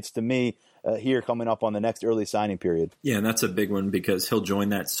resonates to me here coming up on the next early signing period. Yeah, and that's a big one because he'll join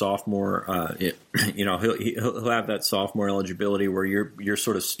that sophomore. He'll have that sophomore eligibility where you're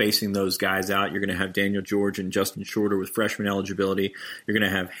sort of spacing those guys out. You're going to have Daniel George and Justin Shorter with freshman eligibility. You're going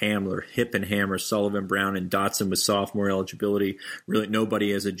to have Hamler, Hippenhammer, Sullivan, Brown, and Dotson with sophomore eligibility. Really,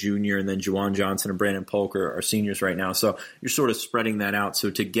 nobody as a junior, and then Juwan Johnson and Brandon Polk are seniors right now. So you're sort of spreading that out.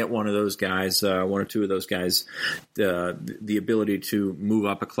 So to get one of those guys, one or two of those guys, the ability to move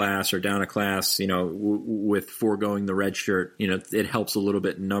up a class or down a class, with foregoing the red shirt, it helps a little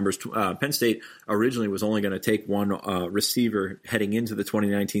bit in numbers. Penn State originally was only going to take one receiver heading into the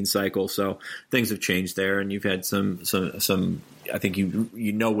 2019 cycle, so things have changed there, and you've had some. I think you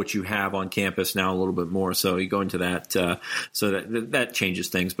know what you have on campus now a little bit more, so you go into that, so that changes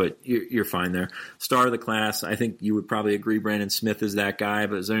things, but you're fine there. Star of the class, I think you would probably agree Brandon Smith is that guy,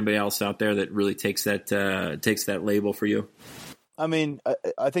 but is there anybody else out there that really takes that label for you? I mean,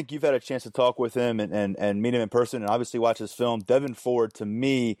 I think you've had a chance to talk with him and meet him in person and obviously watch his film. Devin Ford, to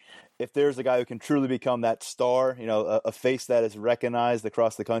me, if there's a guy who can truly become that star, a face that is recognized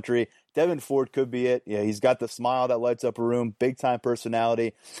across the country, Devin Ford could be it. He's got the smile that lights up a room, big-time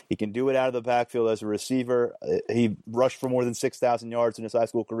personality. He can do it out of the backfield as a receiver. He rushed for more than 6,000 yards in his high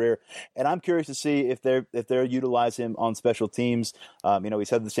school career. And I'm curious to see if they're utilize him on special teams. We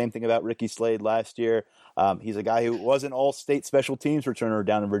said the same thing about Ricky Slade last year. He's a guy who was an all-state special teams returner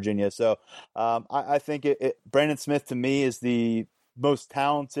down in Virginia. So I think Brandon Smith, to me, is the most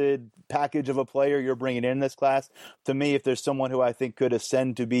talented package of a player you're bringing in this class. To me, if there's someone who I think could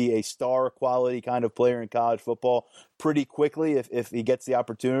ascend to be a star quality kind of player in college football pretty quickly, if he gets the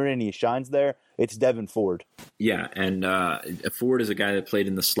opportunity and he shines there, it's Devin Ford. Yeah, and Ford is a guy that played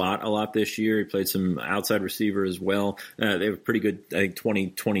in the slot a lot this year. He played some outside receiver as well. They have a pretty good, I think,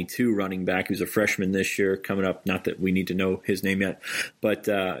 2022 running back who's a freshman this year coming up. Not that we need to know his name yet. But,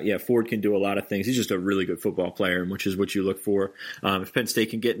 Ford can do a lot of things. He's just a really good football player, which is what you look for. If Penn State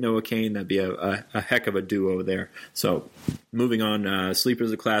can get Noah Cain, that'd be a heck of a duo there. So moving on, sleepers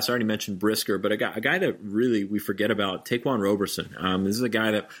of the class, I already mentioned Brisker, but a guy that really we forget about, Taquan Roberson. This is a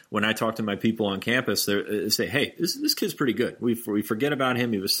guy that when I talk to my people on campus, they say, hey, this kid's pretty good. We forget about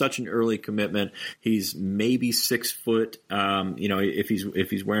him. He was such an early commitment. He's maybe 6 foot, if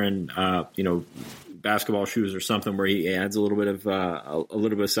he's wearing, basketball shoes or something where he adds a little bit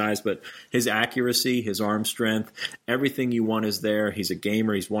of size, but his accuracy, his arm strength, everything you want is there. He's a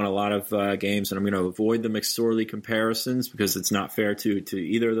gamer. He's won a lot of games, and I'm going to avoid the McSorley comparisons because it's not fair to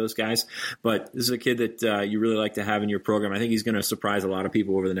either of those guys. But this is a kid that you really like to have in your program. I think he's going to surprise a lot of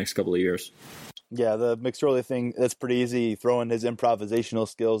people over the next couple of years. Yeah, the McSorley thing, that's pretty easy, throwing his improvisational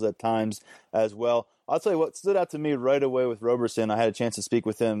skills at times as well. I'll tell you what stood out to me right away with Roberson. I had a chance to speak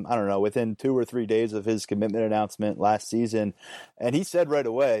with him, within 2 or 3 days of his commitment announcement last season. And he said right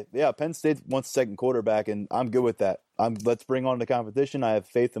away, yeah, Penn State wants a second quarterback, and I'm good with that. Let's bring on the competition. I have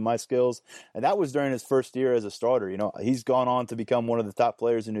faith in my skills. And that was during his first year as a starter. He's gone on to become one of the top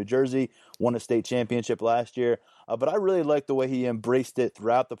players in New Jersey, won a state championship last year. But I really liked the way he embraced it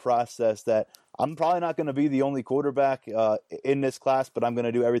throughout the process, that I'm probably not going to be the only quarterback in this class, but I'm going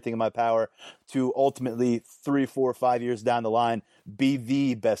to do everything in my power to ultimately 3, 4, 5 years down the line be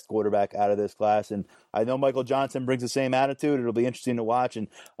the best quarterback out of this class. And I know Michael Johnson brings the same attitude. It'll be interesting to watch. And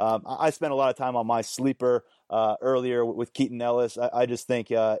I spent a lot of time on my sleeper earlier with Keaton Ellis. I just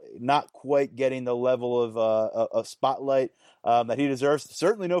think not quite getting the level of spotlight that he deserves.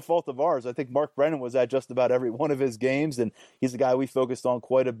 Certainly no fault of ours. I think Mark Brennan was at just about every one of his games, and he's a guy we focused on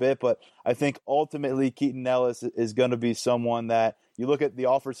quite a bit. But I think ultimately Keaton Ellis is going to be someone that you look at the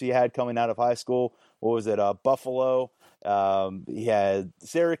offers he had coming out of high school. What was it? Buffalo. He had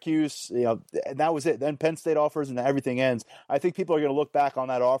Syracuse, and that was it. Then Penn State offers and everything ends. I think people are going to look back on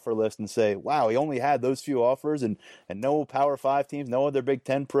that offer list and say, wow, he only had those few offers and no Power 5 teams, no other Big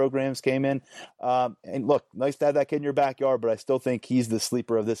Ten programs came in. And look, nice to have that kid in your backyard, but I still think he's the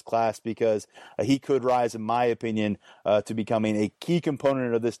sleeper of this class because he could rise, in my opinion, to becoming a key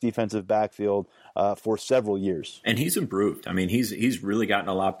component of this defensive backfield for several years. And he's improved. I mean, he's really gotten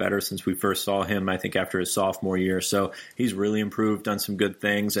a lot better since we first saw him, I think, after his sophomore year. So he's really improved, done some good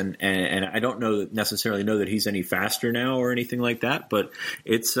things. And I don't necessarily know that he's any faster now or anything like that, but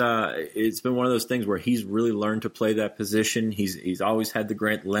it's been one of those things where he's really learned to play that position. He's always had the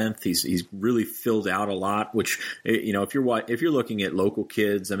great length. He's really filled out a lot, which, if you're looking at local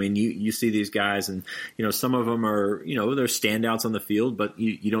kids, I mean, you see these guys and, some of them are, they're standouts on the field, but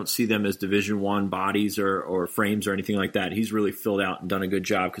you don't see them as Division I bodies or frames or anything like that. He's really filled out and done a good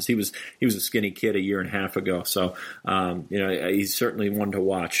job because he was a skinny kid a year and a half ago. So, he's certainly one to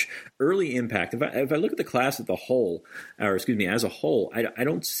watch. Early impact. If I look at the class as a whole, I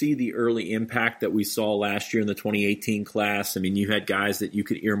don't see the early impact that we saw last year in the 2018 class. I mean, you had guys that you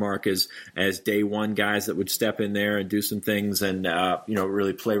could earmark as day one guys that would step in there and do some things and,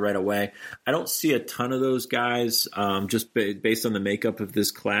 really play right away. I don't see a ton of those guys just based on the makeup of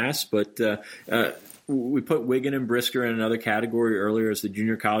this class, but we put Wiggin and Brisker in another category earlier as the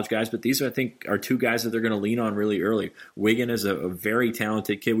junior college guys, but these, I think, are two guys that they're going to lean on really early. Wiggin is a very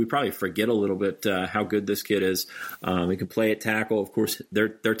talented kid. We probably forget a little bit how good this kid is. He can play at tackle. Of course, their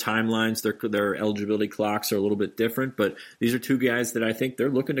timelines, their eligibility clocks are a little bit different, but these are two guys that I think they're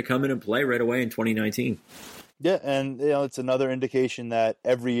looking to come in and play right away in 2019. Yeah, and it's another indication that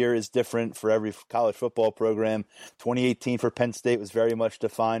every year is different for every college football program. 2018 for Penn State was very much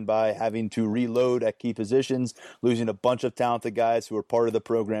defined by having to reload at key positions, losing a bunch of talented guys who were part of the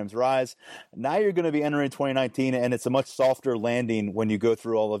program's rise. Now you're going to be entering 2019, and it's a much softer landing when you go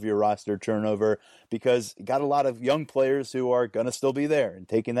through all of your roster turnover because you got a lot of young players who are going to still be there and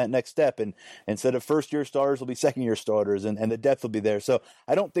taking that next step. And instead of first-year starters, will be second-year starters, and the depth will be there. So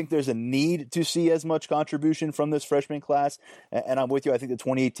I don't think there's a need to see as much contribution from this freshman class, and I'm with you. I think the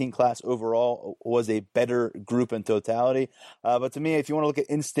 2018 class overall was a better group in totality. But to me, if you want to look at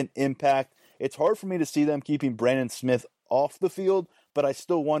instant impact, it's hard for me to see them keeping Brandon Smith off the field, but I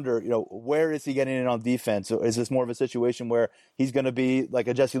still wonder, where is he getting in on defense? So is this more of a situation where he's going to be like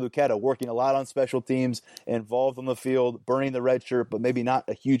a Jesse Luketa, working a lot on special teams, involved on the field, burning the red shirt, but maybe not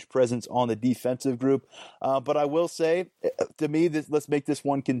a huge presence on the defensive group? But I will say, to me, let's make this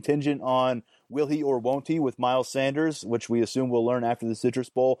one contingent on will he or won't he with Miles Sanders, which we assume we'll learn after the Citrus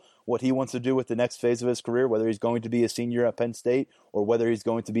Bowl, what he wants to do with the next phase of his career, whether he's going to be a senior at Penn State or whether he's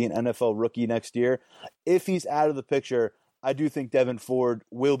going to be an NFL rookie next year. If he's out of the picture, I do think Devin Ford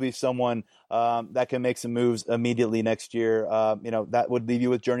will be someone that can make some moves immediately next year. That would leave you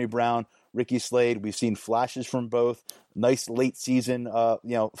with Journey Brown, Ricky Slade. We've seen flashes from both. Nice late season,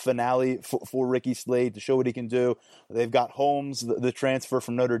 finale for Ricky Slade to show what he can do. They've got Holmes, the transfer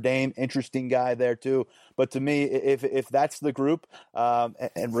from Notre Dame, interesting guy there too. But to me, if that's the group,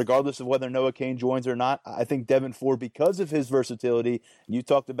 and regardless of whether Noah Cain joins or not, I think Devin Ford, because of his versatility, you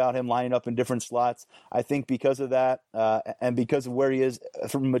talked about him lining up in different slots. I think because of that, and because of where he is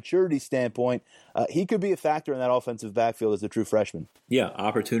from a maturity standpoint, he could be a factor in that offensive backfield as a true freshman. Yeah,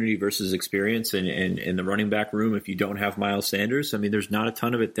 opportunity versus experience, and in the running back room, if you don't have Miles Sanders, I mean, there's not a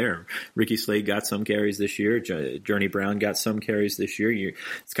ton of it there. Ricky Slade got some carries this year. Journey Brown got some carries this year.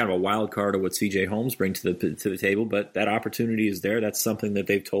 It's kind of a wild card of what C.J. Holmes brings to the table, but that opportunity is there. That's something that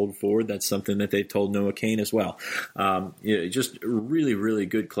they've told Ford. That's something that they've told Noah Cain as well. Just a really, really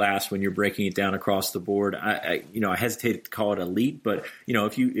good class when you're breaking it down across the board. I hesitate to call it elite, but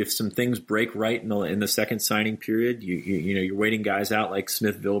if some things break right in the second signing period, you're waiting guys out like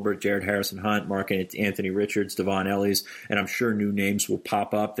Smith Vilbert, Jared Harrison Hunt, Mark Anthony Richards, Devon Ellies, and I'm sure new names will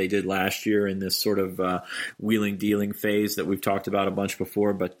pop up. They did last year in this sort of wheeling dealing phase that we've talked about a bunch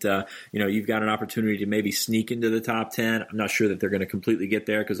before. But you've got an opportunity to maybe sneak into the top 10. I'm not sure that they're going to completely get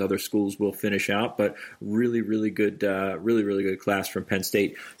there because other schools will finish out. But really, really good, really good class from Penn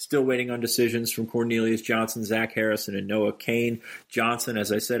State. Still waiting on decisions from Cornelius Johnson, Zach Harrison, and Noah Cain. Johnson,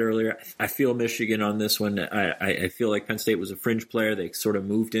 as I said earlier, I feel Michigan on this one. I feel like Penn State was a fringe player. They sort of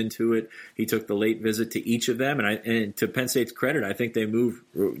moved into it. He took the late visit to each of them, and to Penn State's credit, I think they moved,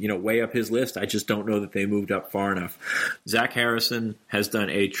 way up his list. I just don't know that they moved up far enough. Zach Harrison has done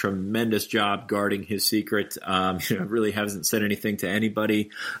a tremendous job guarding his secret. Really hasn't said anything to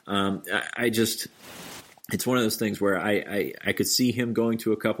anybody. it's one of those things where I could see him going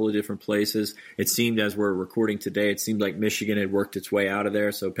to a couple of different places. It seemed, as we're recording today, it seemed like Michigan had worked its way out of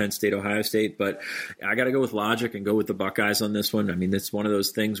there, so Penn State, Ohio State. But I got to go with logic and go with the Buckeyes on this one. I mean, it's one of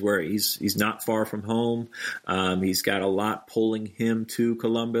those things where he's not far from home. He's got a lot pulling him to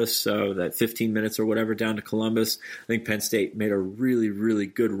Columbus, so that 15 minutes or whatever down to Columbus. I think Penn State made a really, really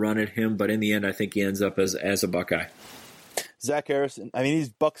good run at him, but in the end, I think he ends up as a Buckeye. Zach Harrison, I mean, he's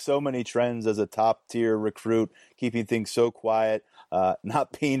bucked so many trends as a top-tier recruit, keeping things so quiet,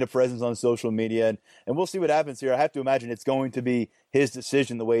 not being a presence on social media. And we'll see what happens here. I have to imagine it's going to be his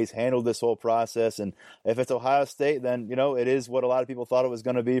decision, the way he's handled this whole process. And if it's Ohio State, then, it is what a lot of people thought it was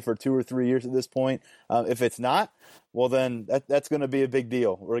going to be for 2 or 3 years at this point. If it's not, well, then that's going to be a big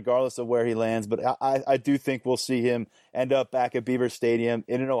deal, regardless of where he lands. But I do think we'll see him end up back at Beaver Stadium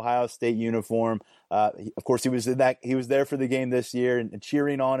in an Ohio State uniform. Of course, he was there for the game this year and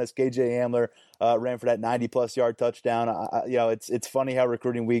cheering on as KJ Hamler ran for that 90-plus yard touchdown. It's funny how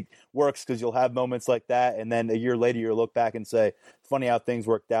recruiting week works, because you'll have moments like that, and then a year later you'll look back and say, funny how things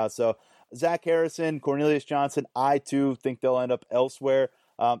worked out. So Zach Harrison, Cornelius Johnson, I too think they'll end up elsewhere.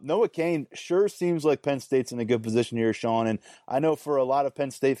 Noah Cain sure seems like Penn State's in a good position here, Sean. And I know for a lot of Penn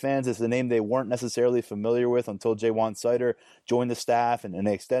State fans, it's a name they weren't necessarily familiar with until Ja'Juan Seider joined the staff and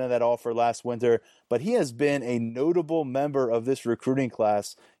they extended that offer last winter. But he has been a notable member of this recruiting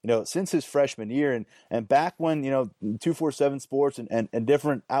class, since his freshman year. And back when, 247 Sports and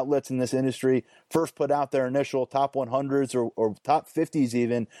different outlets in this industry first put out their initial top 100s or top 50s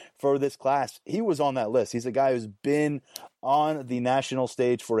even for this class, he was on that list. He's a guy who's been on the national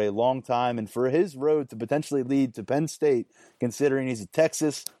stage for a long time, and for his road to potentially lead to Penn State, considering he's a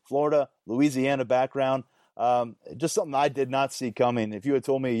Texas, Florida, Louisiana background, just something I did not see coming. If you had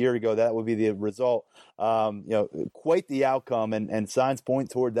told me a year ago that would be the result, quite the outcome, and signs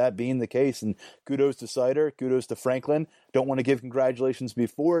point toward that being the case. And kudos to Seider, kudos to Franklin. Don't want to give congratulations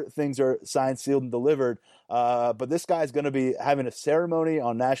before things are signed, sealed, and delivered. But this guy's going to be having a ceremony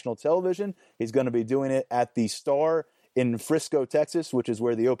on national television. He's going to be doing it at the Star in Frisco, Texas, which is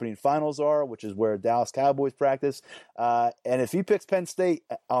where the opening finals are, which is where Dallas Cowboys practice. And if he picks Penn State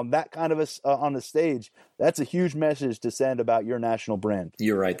on that kind of on the stage, that's a huge message to send about your national brand.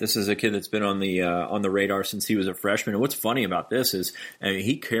 You're right. This is a kid that's been on the radar since he was a freshman. And what's funny about this is,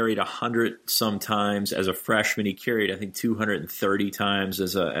 he carried 100 some times as a freshman. He carried, I think, 230 times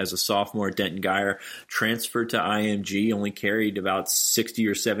as a sophomore at Denton Guyer. Transferred to IMG, only carried about 60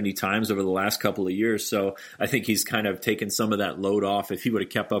 or 70 times over the last couple of years. So I think he's kind of taken some of that load off. If he would have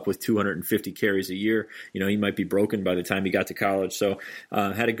kept up with 250 carries a year, he might be broken by the time he got to college. So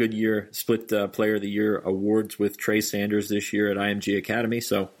had a good year, split Player of the Year awards with Trey Sanders this year at IMG Academy.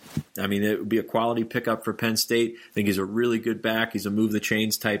 So, I mean, it would be a quality pickup for Penn State. I think he's a really good back. He's a move the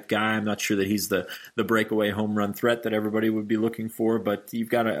chains type guy. I'm not sure that he's the breakaway home run threat that everybody would be looking for, but you've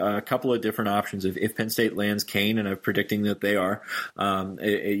got a couple of different options. If Penn State lands Cain, and I'm predicting that they are,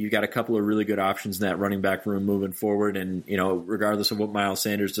 you've got a couple of really good options in that running back room moving forward. And, regardless of what Miles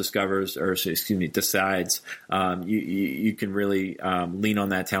Sanders decides, you can really lean on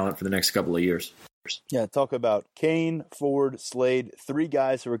that talent for the next couple of years. Yeah, talk about Cain, Ford, Slade, 3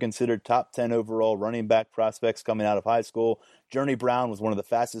 guys who were considered top 10 overall running back prospects coming out of high school. Journey Brown was one of the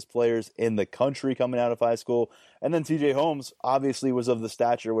fastest players in the country coming out of high school. And then TJ Holmes obviously was of the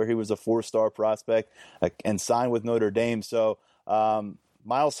stature where he was a 4-star prospect and signed with Notre Dame. So,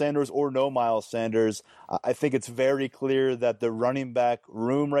 Miles Sanders or no Miles Sanders, I think it's very clear that the running back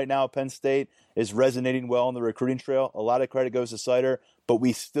room right now at Penn State is resonating well on the recruiting trail. A lot of credit goes to Seider, but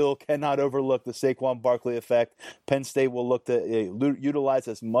we still cannot overlook the Saquon Barkley effect. Penn State will look to utilize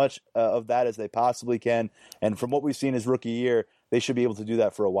as much of that as they possibly can. And from what we've seen his rookie year, they should be able to do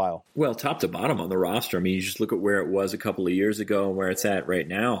that for a while. Well, top to bottom on the roster. I mean, you just look at where it was a couple of years ago and where it's at right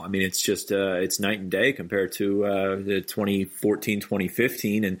now. I mean, it's just it's night and day compared to the 2014,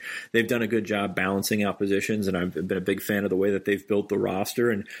 2015, and they've done a good job balancing out positions. And I've been a big fan of the way that they've built the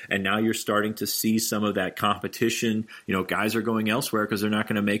roster. And now you're starting to see some of that competition. Guys are going elsewhere because they're not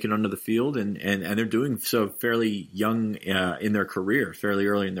going to make it onto the field, and they're doing so fairly young in their career, fairly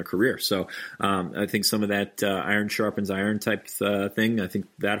early in their career. So I think some of that iron sharpens iron type thing, I think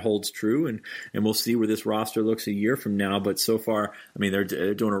that holds true, and we'll see where this roster looks a year from now. But so far, I mean,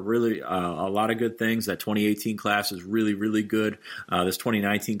 they're doing a lot of good things. That 2018 class is really, really good. This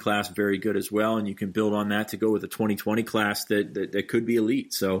 2019 class, very good as well, and you can build on that to go with the 2020 class that could be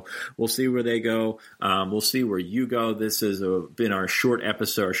elite. So we'll see where they go. We'll see where you go. This has been our short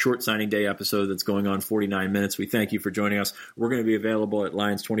episode, our short signing day episode that's going on 49 minutes. We thank you for joining us. We're going to be available at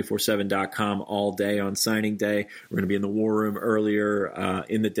Lions247.com all day on signing day. We're going to be in the War Room earlier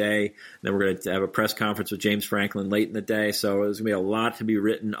in the day. Then we're going to have a press conference with James Franklin late in the day. So there's going to be a lot to be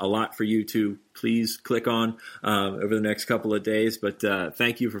written, a lot for you to please click on over the next couple of days. But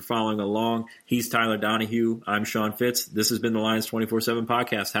thank you for following along. He's Tyler Donahue. I'm Sean Fitz. This has been the Lions 24/7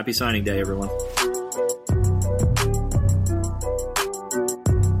 podcast. Happy signing day, everyone.